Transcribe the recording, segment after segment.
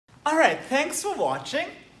All right, thanks for watching.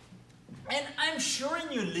 And I'm sure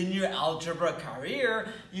in your linear algebra career,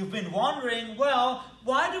 you've been wondering, well,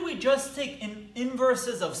 why do we just take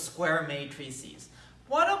inverses of square matrices?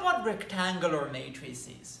 What about rectangular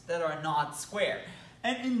matrices that are not square?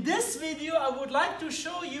 And in this video, I would like to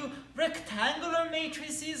show you rectangular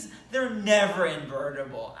matrices. They're never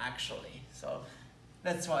invertible, actually. So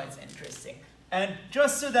that's why it's interesting. And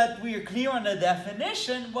just so that we are clear on the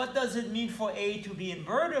definition, what does it mean for A to be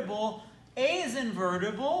invertible? A is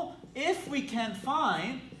invertible if we can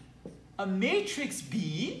find a matrix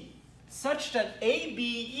B such that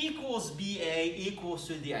AB equals BA equals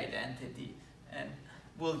to the identity. And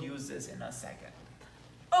we'll use this in a second.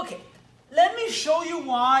 Okay, let me show you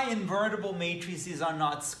why invertible matrices are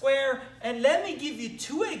not square. And let me give you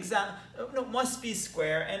two examples. No, must be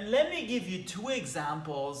square. And let me give you two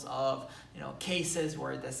examples of cases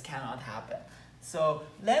where this cannot happen. So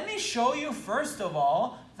let me show you first of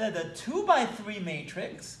all that a 2 by 3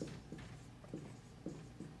 matrix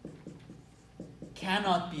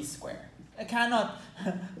cannot be square. It cannot,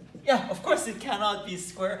 yeah, of course it cannot be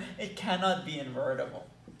square. It cannot be invertible.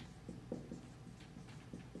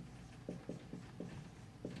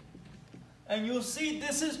 And you'll see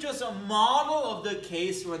this is just a model of the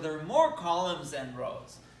case where there are more columns than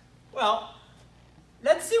rows. Well,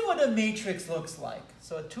 let's see what a matrix looks like.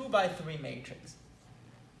 So a 2 by 3 matrix.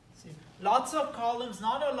 See, lots of columns,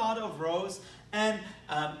 not a lot of rows. And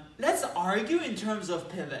let's argue in terms of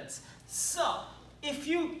pivots. So if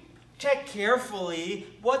you check carefully,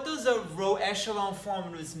 what does a row echelon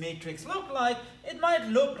form in this matrix look like? It might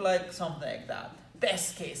look like something like that.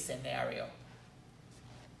 Best case scenario.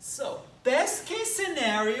 So best case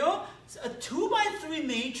scenario, a 2 by 3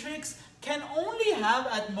 matrix can only have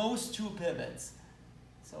at most 2 pivots.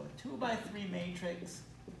 So a 2 by 3 matrix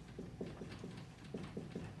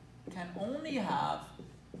can only have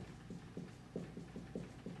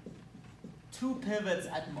 2 pivots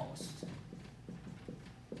at most.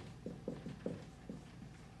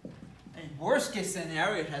 In worst case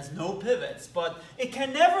scenario, it has no pivots, but it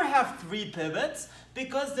can never have 3 pivots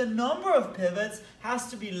because the number of pivots has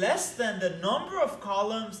to be less than the number of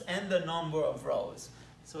columns and the number of rows.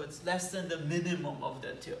 So it's less than the minimum of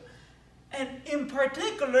the two. And in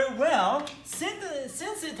particular, well,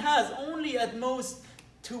 since it has only at most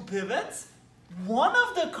 2 pivots, one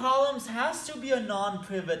of the columns has to be a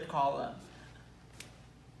non-pivot column.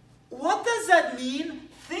 What does that mean?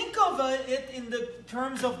 Think of it in the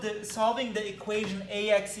terms of solving the equation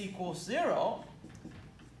AX equals 0.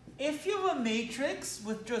 If you have a matrix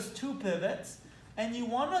with just 2 pivots and you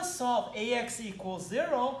want to solve AX equals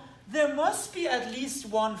 0, there must be at least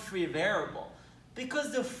one free variable.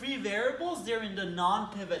 Because the free variables, they're in the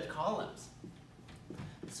non-pivot columns.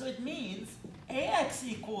 So it means AX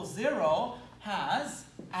equals 0 has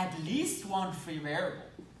at least one free variable.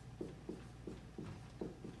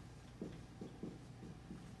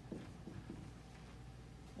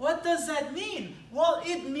 What does that mean? Well,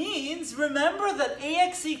 it means, remember that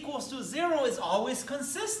AX equals to 0 is always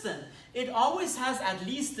consistent. It always has at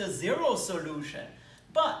least a 0 solution.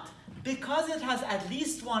 But because it has at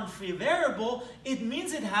least one free variable, it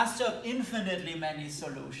means it has to have infinitely many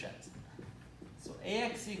solutions. So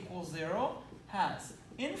AX equals 0 has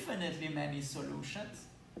infinitely many solutions.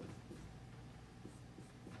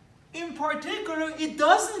 In particular, it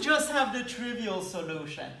doesn't just have the trivial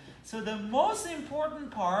solution. So the most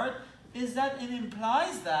important part is that it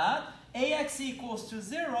implies that AX equals to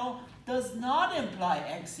 0 does not imply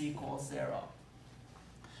X equals 0.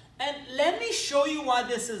 And let me show you why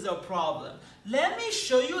this is a problem. Let me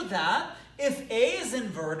show you that if A is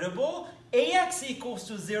invertible, AX equals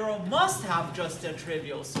to 0 must have just a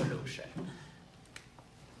trivial solution.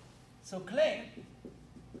 So claim,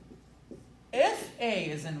 if A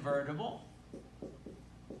is invertible,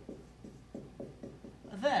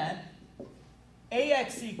 then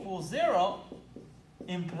AX equals 0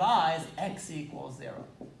 implies X equals 0.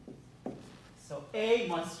 So A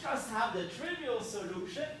must just have the trivial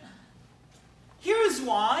solution. Here's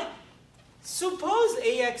why. Suppose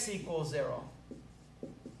AX equals 0.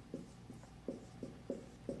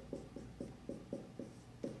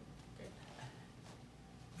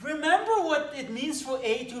 Remember what it means for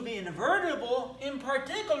A to be invertible. In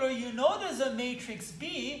particular, you know there's a matrix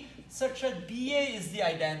B such that BA is the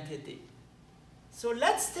identity. So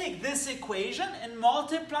let's take this equation and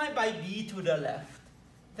multiply by B to the left.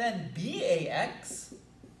 Then BAX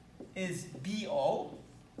is BO,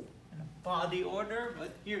 in a body order,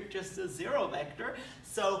 but here just a 0 vector.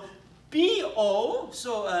 So BO,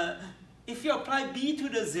 so if you apply B to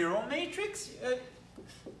the 0 matrix,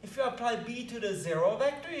 if you apply B to the 0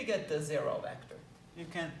 vector, you get the 0 vector. You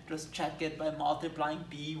can just check it by multiplying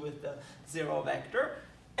b with the 0 vector.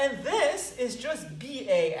 And this is just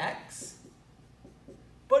BAX.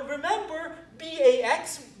 But remember,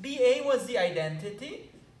 BA was the identity.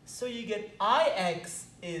 So you get IX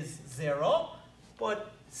is 0.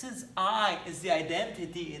 But since I is the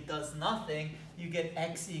identity, it does nothing. You get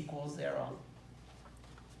x equals 0.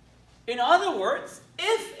 In other words,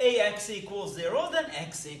 if AX equals 0, then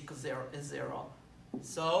x equals 0 is 0.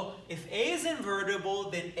 So if A is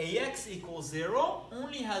invertible, then AX equals 0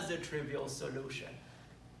 only has a trivial solution.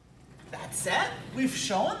 That said, we've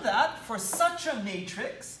shown that for such a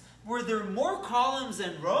matrix where there are more columns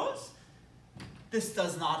than rows, this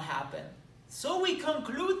does not happen. So we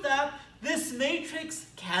conclude that this matrix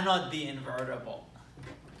cannot be invertible.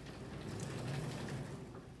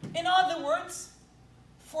 In other words,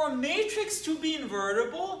 for a matrix to be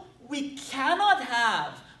invertible, we cannot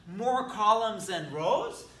have more columns than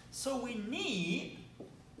rows, so we need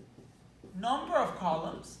number of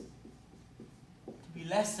columns to be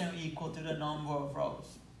less than or equal to the number of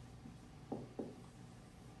rows.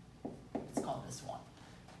 Let's call this 1.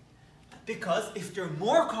 Because if there are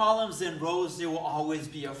more columns than rows, there will always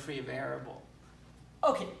be a free variable.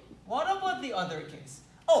 Okay, what about the other case?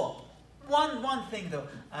 Oh, one thing though.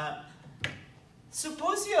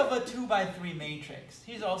 Suppose you have a 2 by 3 matrix.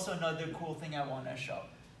 Here's also another cool thing I want to show.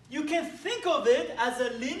 You can think of it as a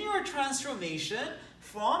linear transformation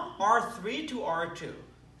from R3 to R2.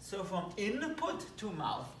 So from input to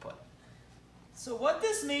output. So what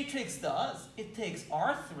this matrix does, it takes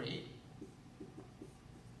R3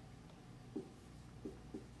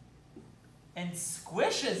 and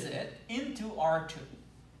squishes it into R2.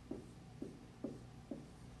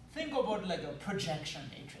 Think about like a projection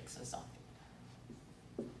matrix or something.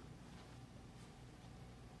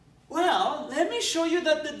 Well, let me show you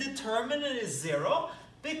that the determinant is 0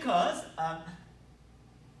 because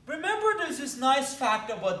remember there's this nice fact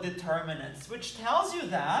about determinants which tells you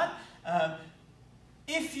that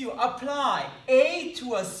if you apply A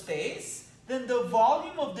to a space, then the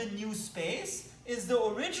volume of the new space is the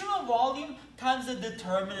original volume times the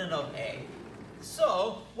determinant of A.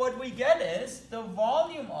 So what we get is the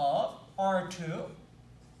volume of R2,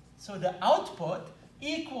 so the output,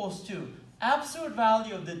 equals to absolute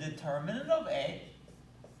value of the determinant of A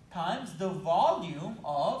times the volume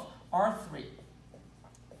of R3.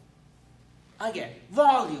 Again,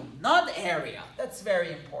 volume, not area. That's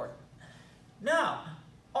very important. Now,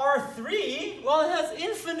 R3, well, it has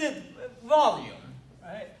infinite volume,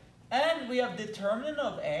 right? And we have determinant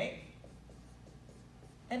of A.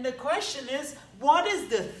 And the question is, what is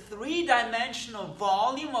the three-dimensional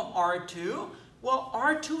volume of R2? Well,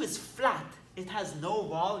 R2 is flat. It has no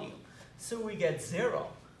volume. So we get 0.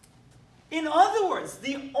 In other words,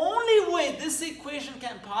 the only way this equation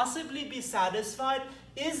can possibly be satisfied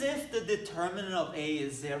is if the determinant of A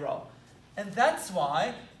is 0. And that's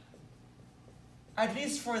why, at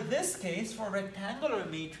least for this case, for rectangular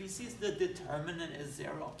matrices, the determinant is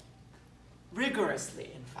 0.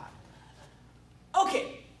 Rigorously, in fact.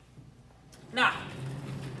 Okay. Now,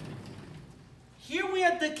 here we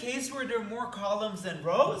have the case where there are more columns than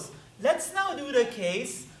rows. Let's now do the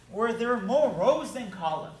case where there are more rows than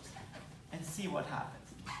columns and see what happens.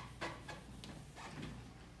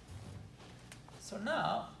 So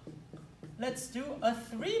now, let's do a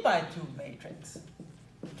 3 by 2 matrix.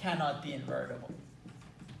 Cannot be invertible.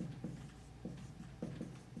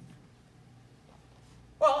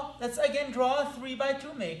 Well, let's again draw a 3 by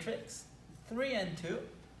 2 matrix. 3 and 2.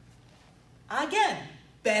 Again,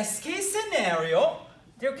 best case scenario,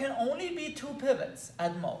 there can only be 2 pivots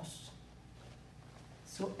at most.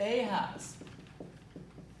 So A has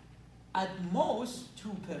at most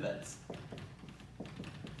 2 pivots.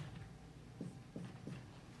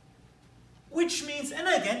 Which means, and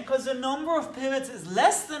again, because the number of pivots is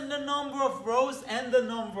less than the number of rows and the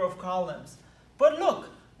number of columns. But look,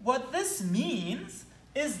 what this means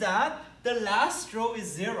is that the last row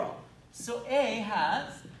is 0. So A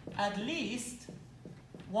has at least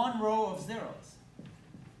 1 row of zeros.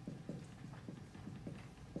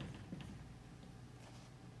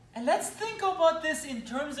 And let's think about this in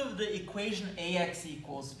terms of the equation AX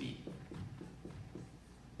equals B.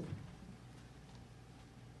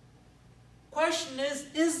 Question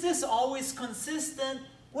is this always consistent?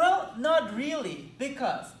 Well, not really,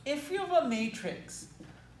 because if you have a matrix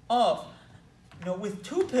of, with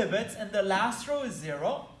 2 pivots and the last row is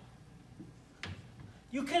 0,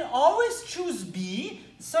 you can always choose B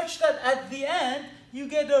such that at the end you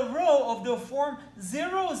get a row of the form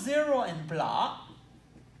 0, 0, and blah,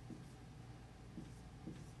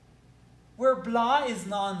 where blah is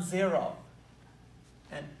non-zero.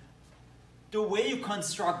 And the way you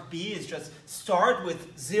construct B is just start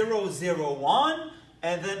with 0, 0, 1,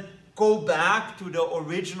 and then go back to the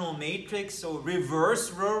original matrix, so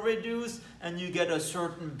reverse row reduce, and you get a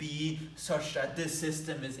certain B such that this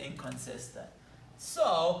system is inconsistent.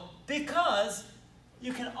 So, because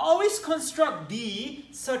you can always construct B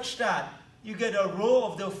such that you get a row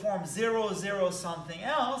of the form 0, 0, something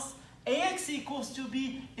else, AX equals to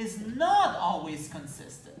B is not always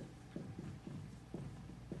consistent.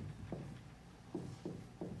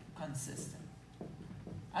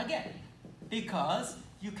 Again, because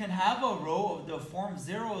you can have a row of the form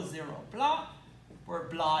 0, 0, blah, where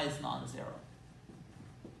blah is non-zero.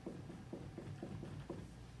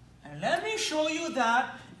 And let me show you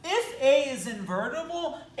that if A is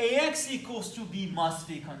invertible, AX equals to B must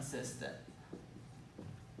be consistent.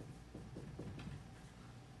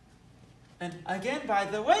 And again, by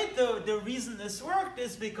the way, the reason this worked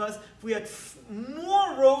is because we had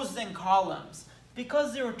more rows than columns.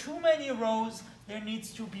 Because there are too many rows, there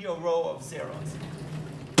needs to be a row of zeros.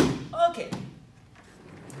 Okay.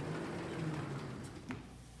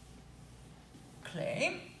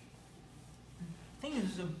 Claim. I think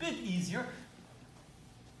this is a bit easier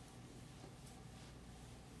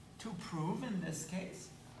to prove in this case.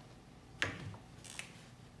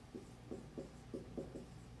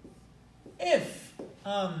 If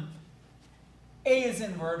A is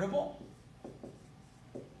invertible,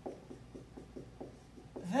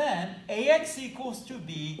 then AX equals to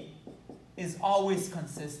B is always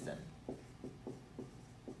consistent.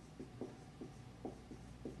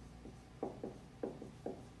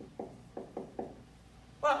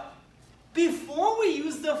 Well, before we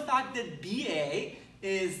use the fact that BA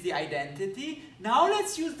is the identity, now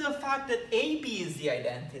let's use the fact that AB is the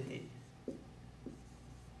identity.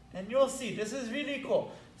 And you'll see, this is really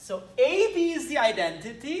cool. So AB is the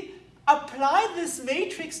identity. Apply this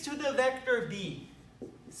matrix to the vector B.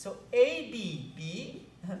 So AB, B,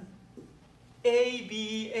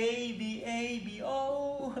 AB, AB, AB,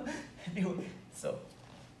 oh. Anyway, so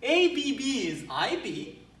ABB is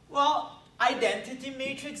IB. Well, identity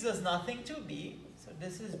matrix does nothing to B. So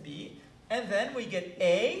this is B. And then we get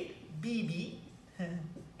A, BB.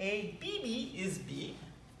 A, BB is B.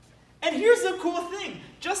 And here's the cool thing.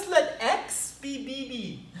 Just let X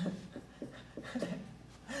be BB.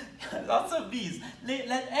 Lots of B's.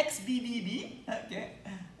 Let X be BB. Okay.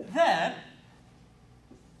 Then,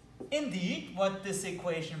 indeed, what this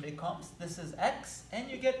equation becomes, this is X, and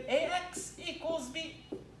you get AX equals B.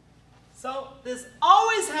 So this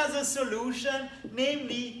always has a solution,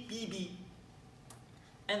 namely BB.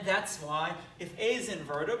 And that's why if A is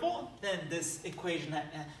invertible, then this equation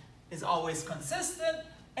is always consistent.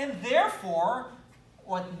 And therefore,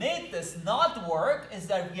 what made this not work is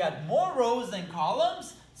that we had more rows than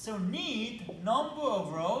columns, so need number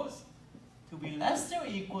of rows to be less than or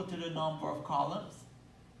equal to the number of columns.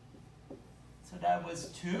 So that was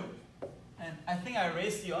 2. And I think I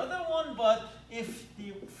erased the other one, but if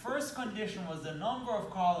the first condition was the number of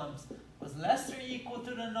columns was less than or equal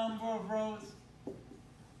to the number of rows,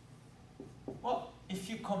 well, if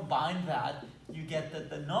you combine that, you get that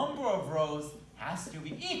the number of rows has to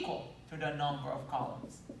be equal to the number of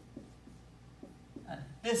columns. And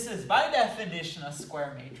this is, by definition, a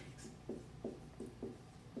square matrix.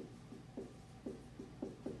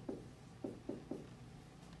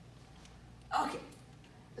 Okay.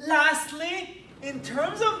 Lastly, in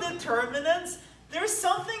terms of determinants, there's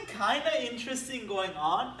something kind of interesting going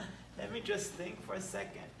on. Let me just think for a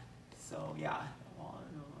second. So, yeah.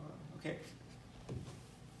 Okay.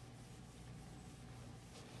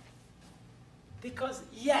 Because,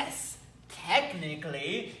 yes,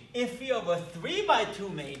 technically, if we have a 3 by 2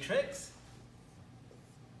 matrix,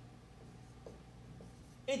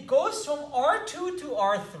 it goes from R2 to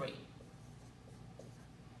R3.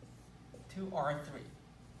 To R3.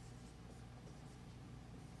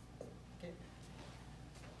 Okay.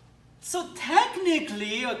 So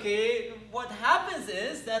technically, okay, what happens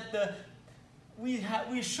is that we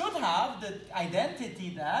should have the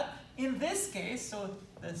identity that, in this case, so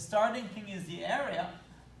the starting thing is the area.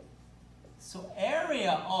 So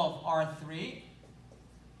area of R3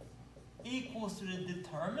 equals to the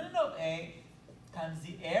determinant of A times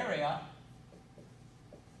the area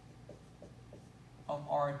of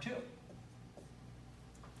R2.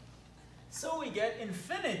 So we get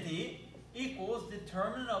infinity equals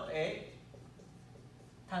determinant of A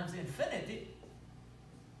times infinity.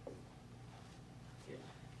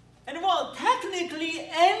 And well, technically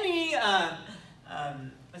any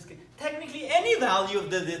value of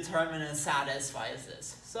the determinant satisfies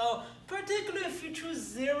this. So particularly if you choose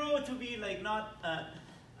 0 to be like not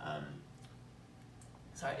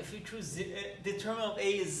sorry, if you choose determinant of A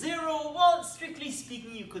is 0, well, strictly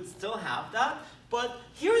speaking, you could still have that. But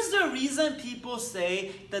here's the reason people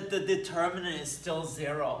say that the determinant is still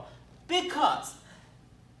 0. Because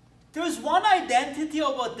there's one identity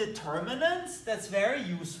about determinants that's very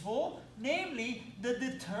useful. Namely, the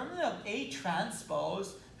determinant of A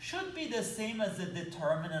transpose should be the same as the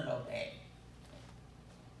determinant of A.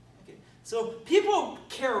 Okay. So people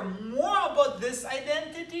care more about this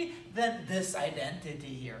identity than this identity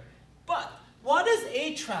here. But what is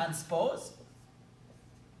A transpose?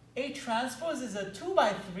 A transpose is a 2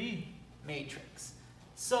 by 3 matrix.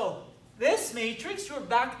 So this matrix, we're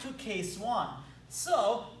back to case 1.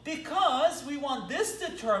 So because we want this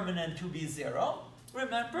determinant to be 0,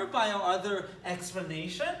 remember by our other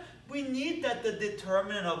explanation, we need that the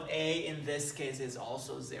determinant of A in this case is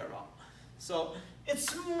also 0. So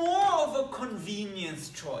it's more of a convenience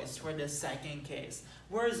choice for the second case,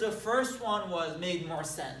 whereas the first one made more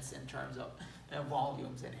sense in terms of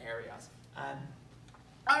volumes and areas.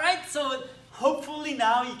 Alright, so hopefully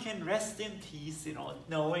now you can rest in peace,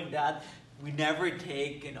 knowing that we never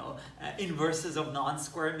take, inverses of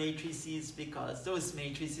non-square matrices because those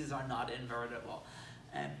matrices are not invertible.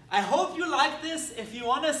 And I hope you like this. If you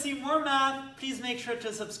want to see more math, please make sure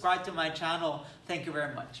to subscribe to my channel. Thank you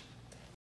very much.